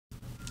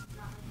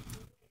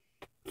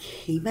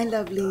Okay, my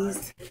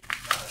lovelies.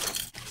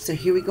 So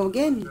here we go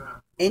again.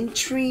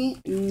 Entry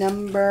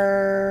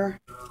number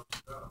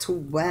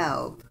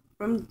 12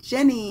 from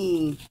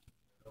Jeni.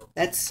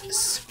 That's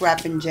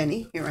Scrapin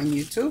Jeni here on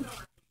YouTube.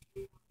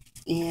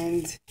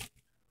 And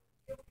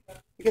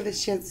look at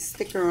this, she has a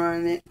sticker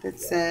on it that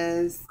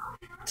says,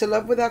 to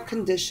love without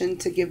condition,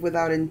 to give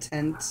without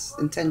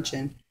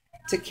intention,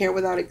 to care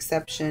without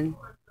exception.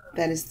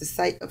 That is the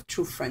sight of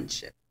true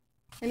friendship.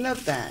 I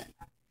love that.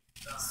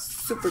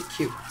 Super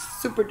cute.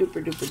 Super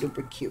duper duper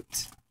duper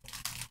cute.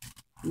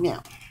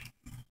 Now,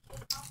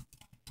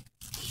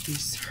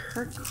 here's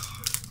her card.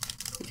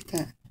 Look at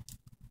that.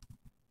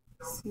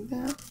 See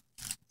that?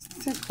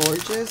 Isn't that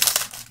gorgeous?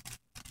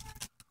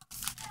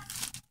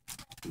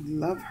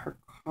 Love her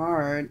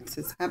card. It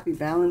says Happy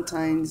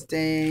Valentine's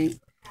Day.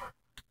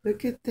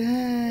 Look at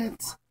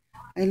that.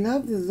 I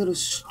love the little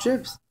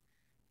strips.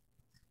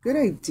 Good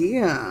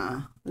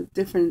idea. The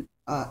different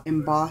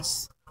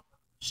embossed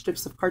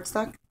strips of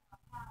cardstock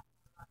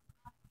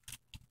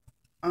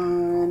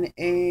on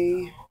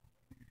a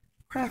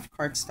craft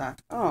cardstock.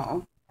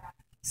 Oh, it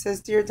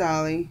says, Dear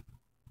Dolly,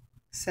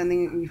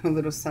 sending you a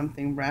little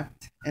something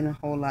wrapped in a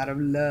whole lot of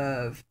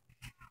love.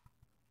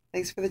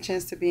 Thanks for the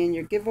chance to be in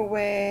your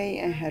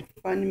giveaway. I had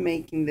fun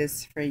making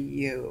this for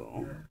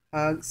you.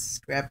 Hugs,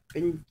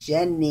 Scrapin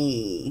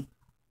Jeni.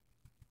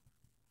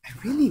 I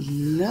really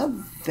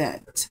love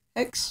that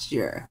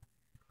texture.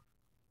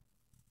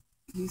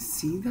 You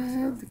see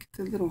that? Look at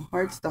the little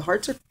hearts. The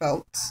hearts are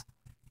felt.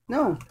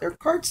 No, they're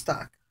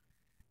cardstock.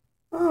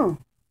 Oh,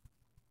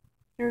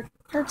 they're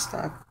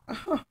cardstock.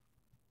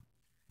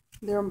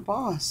 They're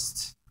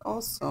embossed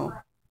also.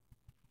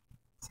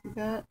 See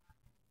that?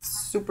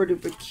 Super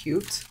duper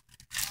cute.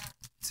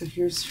 So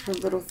here's her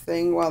little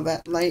thing. While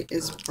that light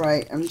is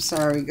bright, I'm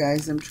sorry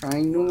guys, I'm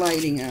trying new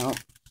lighting out.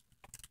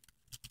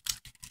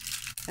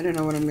 I don't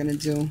know what I'm gonna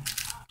do.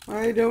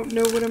 I don't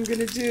know what I'm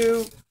gonna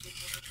do.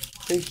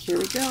 But here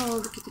we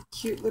go. Look at the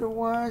cute little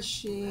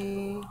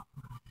washi.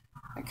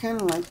 I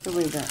kind of like the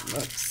way that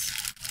looks.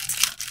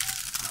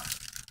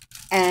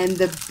 And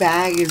the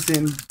bag is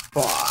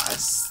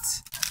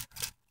embossed.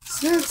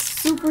 So that's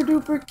super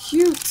duper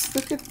cute.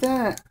 Look at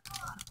that.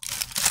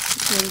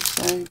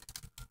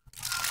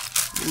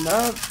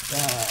 Love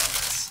that.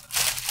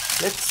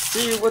 Let's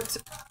see what's...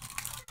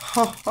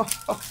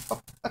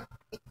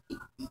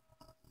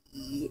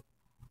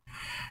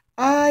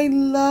 I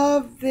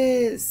love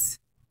this.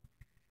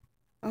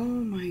 Oh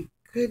my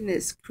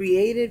goodness.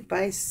 Created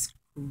by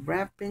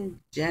Scrapin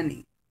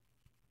Jeni.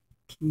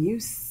 Can you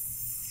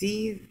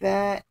see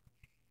that?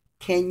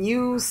 Can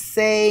you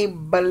say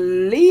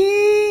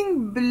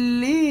bling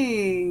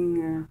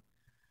bling?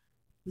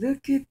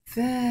 Look at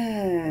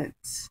that.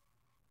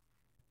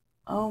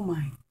 Oh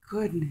my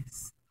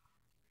goodness.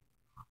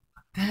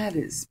 That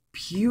is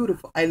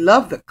beautiful. I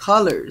love the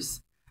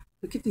colors.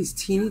 Look at these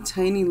teeny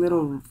tiny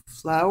little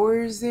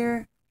flowers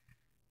there.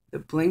 The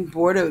bling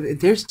border.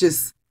 There's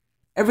just,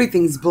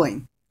 everything's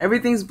bling.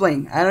 Everything's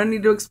bling. I don't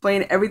need to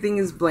explain. Everything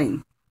is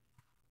bling.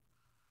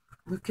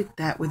 Look at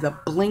that with a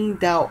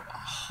blinged out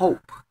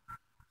hope.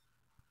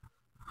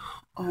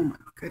 Oh my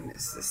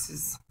goodness. This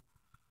is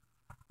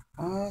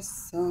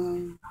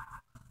awesome.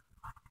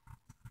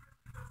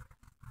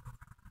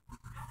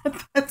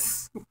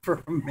 That's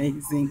super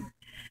amazing.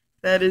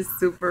 That is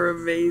super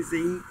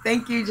amazing.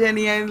 Thank you,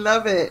 Jeni. I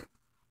love it.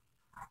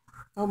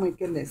 Oh my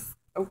goodness.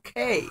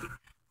 Okay.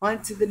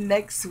 On to the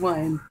next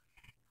one.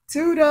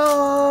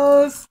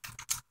 Toodles!